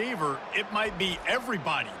favorite receiver, it might be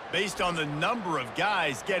everybody based on the number of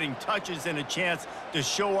guys getting touches and a chance to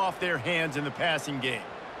show off their hands in the passing game.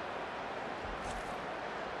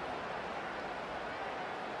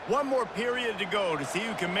 One more period to go to see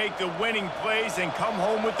who can make the winning plays and come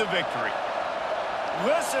home with the victory.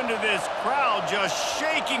 Listen to this crowd just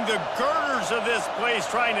shaking the girders of this place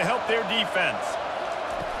trying to help their defense.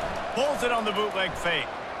 Pulls it on the bootleg fake.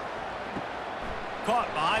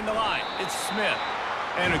 Caught behind the line. It's Smith.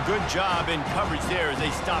 And a good job in coverage there as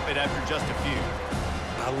they stop it after just a few.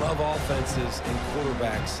 I love offenses and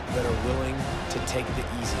quarterbacks that are willing to take the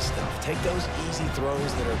easy stuff. Take those easy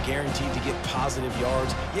throws that are guaranteed to get positive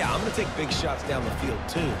yards. Yeah, I'm going to take big shots down the field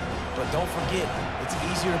too. But don't forget, it's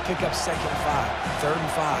easier to pick up 2nd and 5, 3rd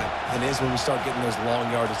and 5 than it is when we start getting those long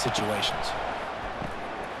yardage situations.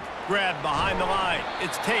 Grab behind the line.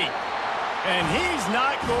 It's Tate. And he's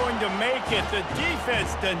not going to make it. The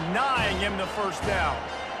defense denying him the first down.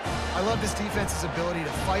 I love this defense's ability to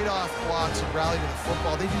fight off blocks and rally to the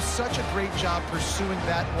football. They do such a great job pursuing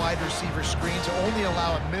that wide receiver screen to only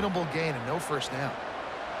allow a minimal gain and no first down.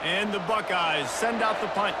 And the Buckeyes send out the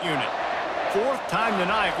punt unit. 4th time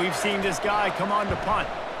tonight we've seen this guy come on to punt.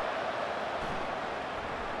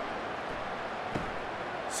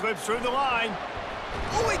 Slips through the line.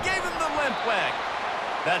 Oh, he gave him the limp leg.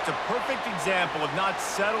 That's a perfect example of not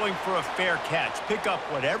settling for a fair catch. Pick up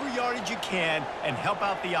whatever yardage you can and help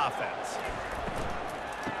out the offense.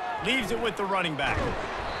 Leaves it with the running back.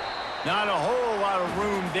 Not a whole lot of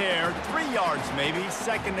room there. 3 yards maybe,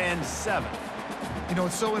 2nd and 7. You know,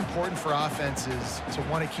 it's so important for offenses to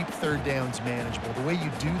want to keep third downs manageable. The way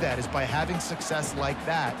you do that is by having success like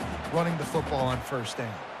that, running the football on first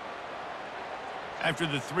down. After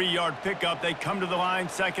the 3-yard pickup, they come to the line,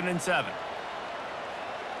 2nd and 7.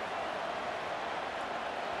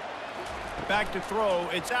 Back to throw,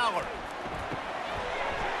 it's Aller.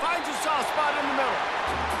 Finds a soft spot in the middle.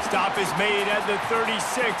 Stop is made at the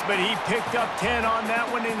 36, but he picked up 10 on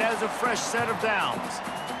that one and has a fresh set of downs.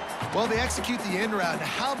 Well, they execute the in route. Now,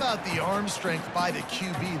 how about the arm strength by the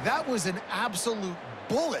QB? That was an absolute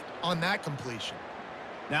bullet on that completion.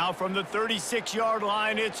 Now from the 36-yard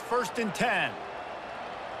line, it's 1st and 10.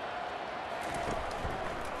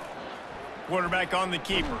 Quarterback on the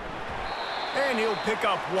keeper. And he'll pick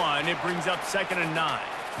up 1. It brings up 2nd and 9.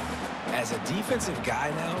 As a defensive guy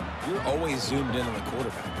now, you're always zoomed in on the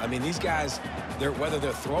quarterback. I mean, these guys, whether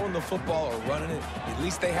they're throwing the football or running it, at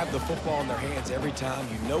least they have the football in their hands every time.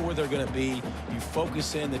 You know where they're going to be. You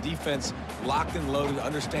focus in. The defense locked and loaded,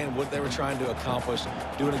 understand what they were trying to accomplish,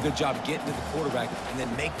 doing a good job getting to the quarterback, and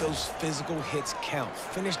then make those physical hits count.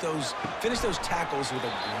 Finish those tackles with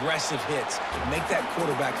aggressive hits. Make that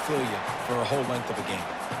quarterback feel you for a whole length of a game.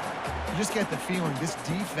 You just get the feeling this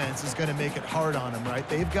defense is going to make it hard on them, right?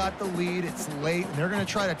 They've got the lead, it's late, and they're going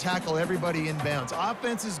to try to tackle everybody inbounds.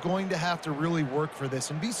 Offense is going to have to really work for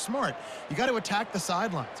this and be smart. You got to attack the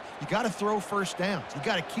sidelines. You got to throw first downs. You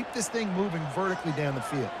got to keep this thing moving vertically down the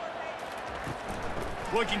field.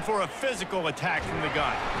 Looking for a physical attack from the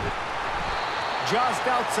gun. Just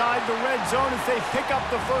outside the red zone as they pick up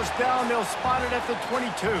the first down. They'll spot it at the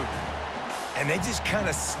 22. And they just kind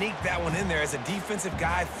of sneaked that one in there. As a defensive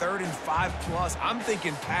guy, 3rd and 5+. I'm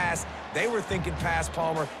thinking pass. They were thinking pass,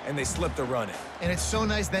 Palmer, and they slipped the run in. And it's so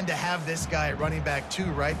nice then to have this guy at running back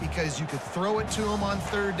too, right? Because you could throw it to him on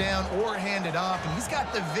 3rd down or hand it off. And he's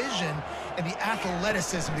got the vision and the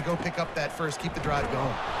athleticism to go pick up that first, keep the drive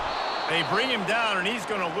going. They bring him down, and he's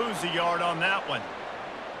going to lose a yard on that one.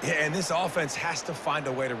 Yeah, and this offense has to find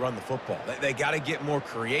a way to run the football. They got to get more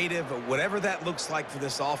creative. Whatever that looks like for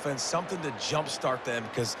this offense, something to jumpstart them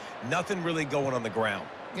because nothing really going on the ground.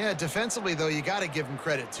 Yeah, defensively, though, you got to give them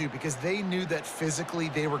credit, too, because they knew that physically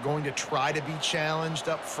they were going to try to be challenged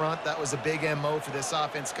up front. That was a big MO for this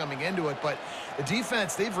offense coming into it. But the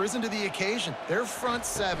defense, they've risen to the occasion. Their front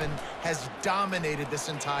 7 has dominated this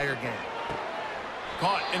entire game.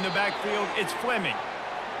 Caught in the backfield, it's Fleming.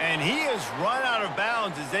 And he has run out of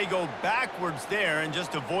bounds as they go backwards there and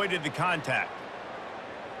just avoided the contact.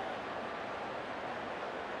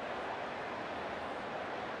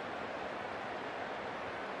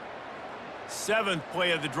 Seventh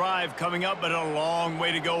play of the drive coming up, but a long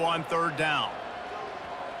way to go on 3rd down.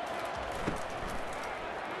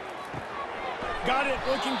 Got it,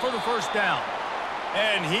 looking for the first down.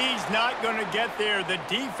 And he's not going to get there. The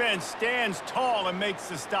defense stands tall and makes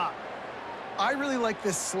the stop. I really like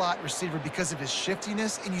this slot receiver because of his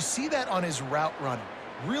shiftiness, and you see that on his route running.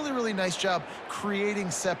 Really, really nice job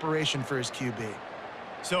creating separation for his QB.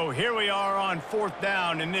 So here we are on 4th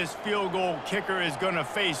down, and this field goal kicker is going to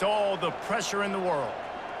face all the pressure in the world.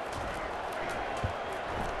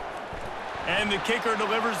 And the kicker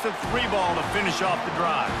delivers the 3-ball to finish off the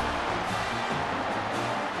drive.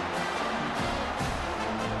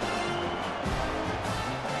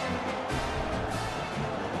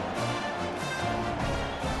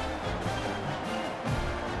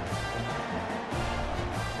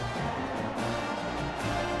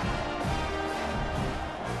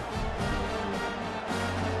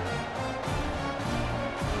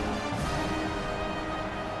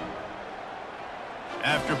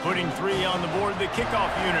 After putting 3 on the board, the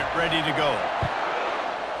kickoff unit ready to go.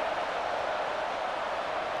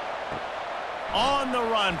 On the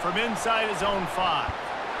run from inside his own 5.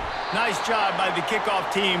 Nice job by the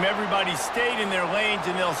kickoff team. Everybody stayed in their lanes,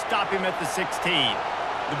 and they'll stop him at the 16.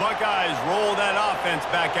 The Buckeyes roll that offense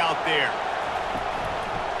back out there.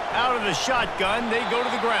 Out of the shotgun, they go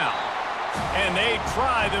to the ground. And they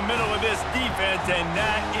try the middle of this defense, and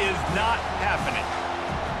that is not happening.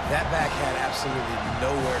 That back had absolutely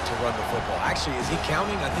nowhere to run the football. Actually, is he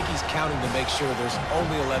counting? I think he's counting to make sure there's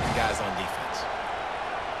only 11 guys on defense.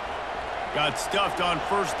 Got stuffed on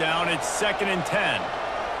 1st down. It's 2nd and 10.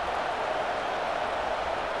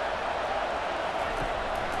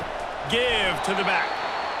 Give to the back.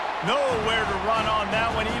 Nowhere to run on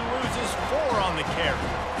that one. He loses 4 on the carry.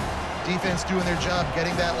 Defense doing their job,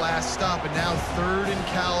 getting that last stop, and now 3rd in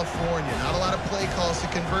California. Not a lot of play calls to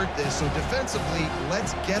convert this, so defensively,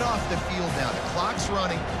 let's get off the field now. The clock's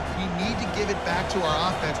running. We need to give it back to our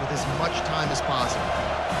offense with as much time as possible.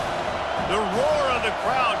 The roar of the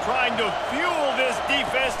crowd trying to fuel this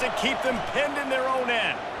defense to keep them pinned in their own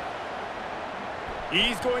end.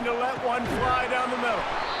 He's going to let one fly down the middle.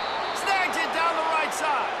 Snags it down the right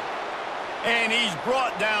side. And he's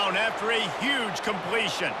brought down after a huge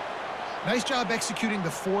completion. Nice job executing the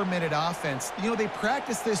 4-minute offense. You know, they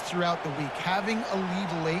practice this throughout the week, having a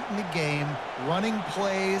lead late in the game, running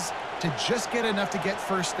plays to just get enough to get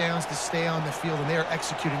first downs to stay on the field, and they are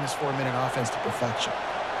executing this 4-minute offense to perfection.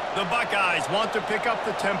 The Buckeyes want to pick up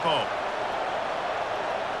the tempo.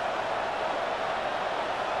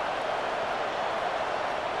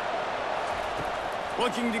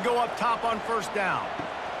 Looking to go up top on first down.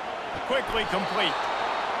 Quickly complete.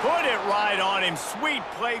 Put it right on him. Sweet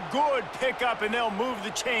play. Good pickup, and they'll move the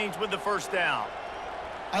chains with the first down.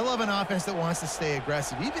 I love an offense that wants to stay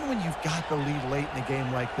aggressive. Even when you've got the lead late in a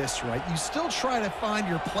game like this, right, you still try to find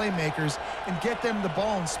your playmakers and get them the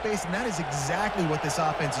ball in space, and that is exactly what this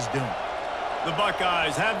offense is doing. The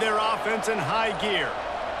Buckeyes have their offense in high gear.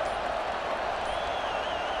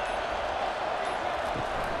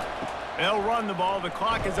 They'll run the ball. The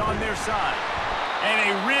clock is on their side. And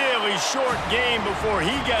a really short game before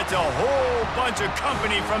he gets a whole bunch of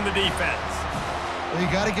company from the defense. Well,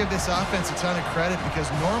 you got to give this offense a ton of credit because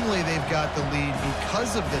normally they've got the lead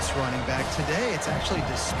because of this running back. Today, it's actually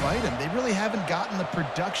despite him. They really haven't gotten the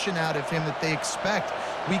production out of him that they expect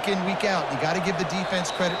week in, week out. You got to give the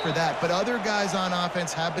defense credit for that. But other guys on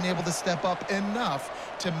offense have been able to step up enough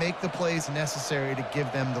to make the plays necessary to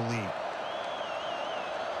give them the lead.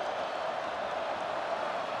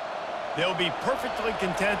 They'll be perfectly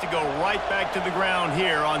content to go right back to the ground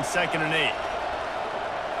here on 2nd and 8.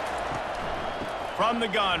 From the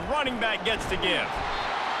gun, running back gets to give.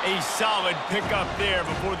 A solid pickup there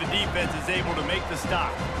before the defense is able to make the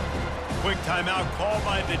stop. Quick timeout called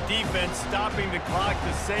by the defense, stopping the clock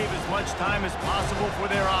to save as much time as possible for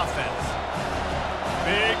their offense.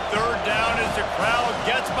 Big 3rd down as the crowd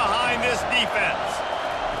gets behind this defense.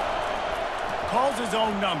 Calls his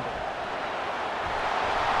own number.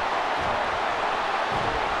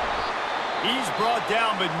 He's brought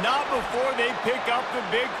down, but not before they pick up the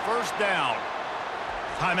big first down.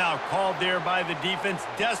 Timeout called there by the defense,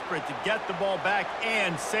 desperate to get the ball back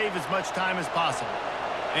and save as much time as possible.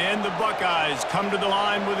 And the Buckeyes come to the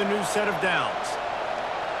line with a new set of downs.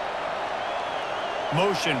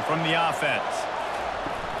 Motion from the offense.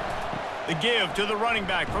 The give to the running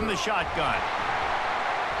back from the shotgun.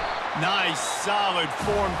 Nice, solid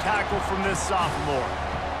form tackle from this sophomore.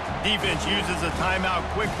 Defense uses a timeout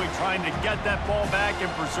quickly, trying to get that ball back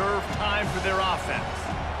and preserve time for their offense.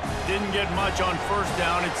 Didn't get much on first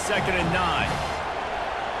down. It's 2nd and 9.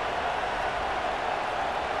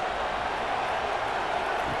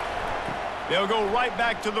 They'll go right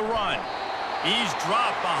back to the run. He's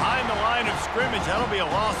dropped behind the line of scrimmage. That'll be a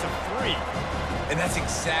loss of 3. And that's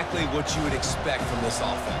exactly what you would expect from this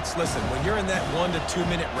offense. Listen, when you're in that 1 to 2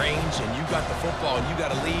 minute range and you got the football and you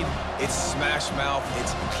got a lead, it's smash mouth.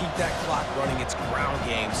 It's keep that clock running. It's ground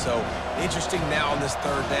game. So interesting now on this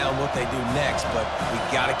 3rd down what they do next, but we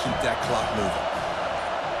got to keep that clock moving.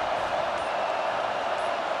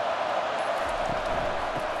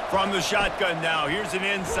 From the shotgun now, here's an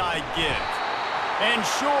inside give. And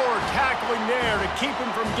sure, tackling there to keep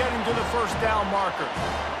him from getting to the first down marker.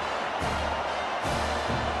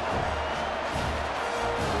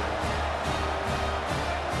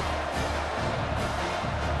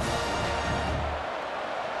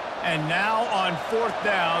 And now on 4th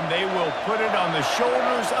down, they will put it on the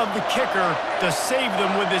shoulders of the kicker to save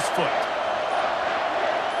them with his foot.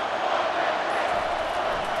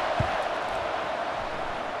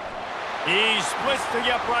 He splits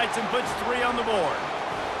the uprights and puts 3 on the board.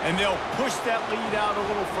 And they'll push that lead out a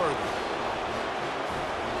little further.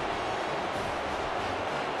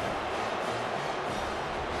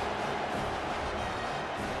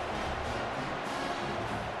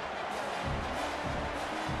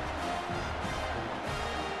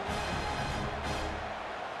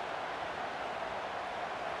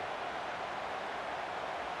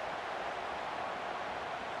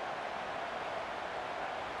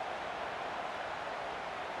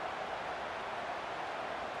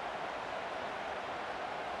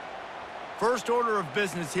 First order of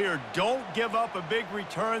business here, don't give up a big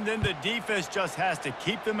return, then the defense just has to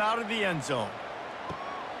keep them out of the end zone.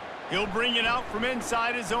 He'll bring it out from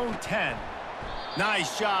inside his own 10.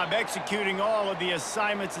 Nice job executing all of the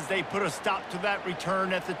assignments as they put a stop to that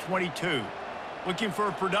return at the 22. Looking for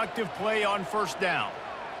a productive play on first down.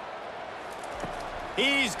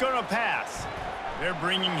 He's going to pass. They're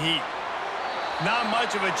bringing heat. Not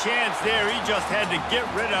much of a chance there. He just had to get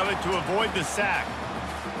rid of it to avoid the sack.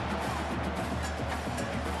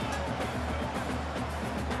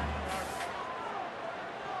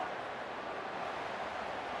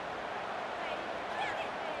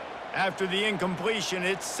 After the incompletion,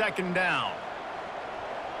 it's second down.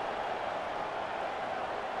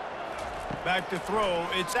 Back to throw,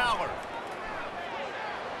 it's Allard.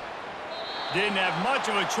 Didn't have much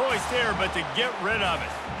of a choice there, but to get rid of it.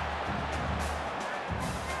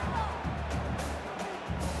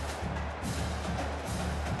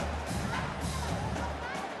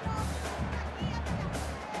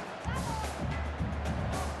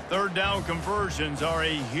 Third down conversions are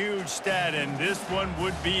a huge stat, and this one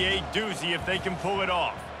would be a doozy if they can pull it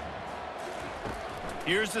off.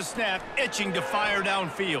 Here's the snap, itching to fire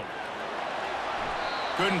downfield.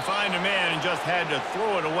 Couldn't find a man and just had to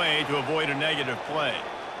throw it away to avoid a negative play.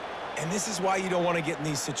 And this is why you don't want to get in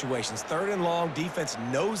these situations. Third and long, defense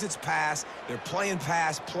knows it's pass. They're playing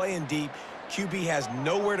pass, playing deep. QB has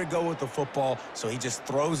nowhere to go with the football, so he just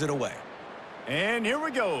throws it away. And here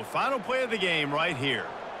we go. Final play of the game right here.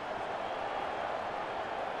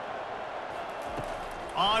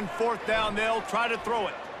 On fourth down, they'll try to throw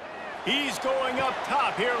it. He's going up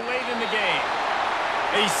top here late in the game.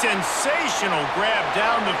 A sensational grab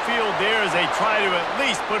down the field there as they try to at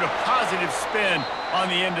least put a positive spin on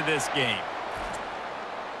the end of this game.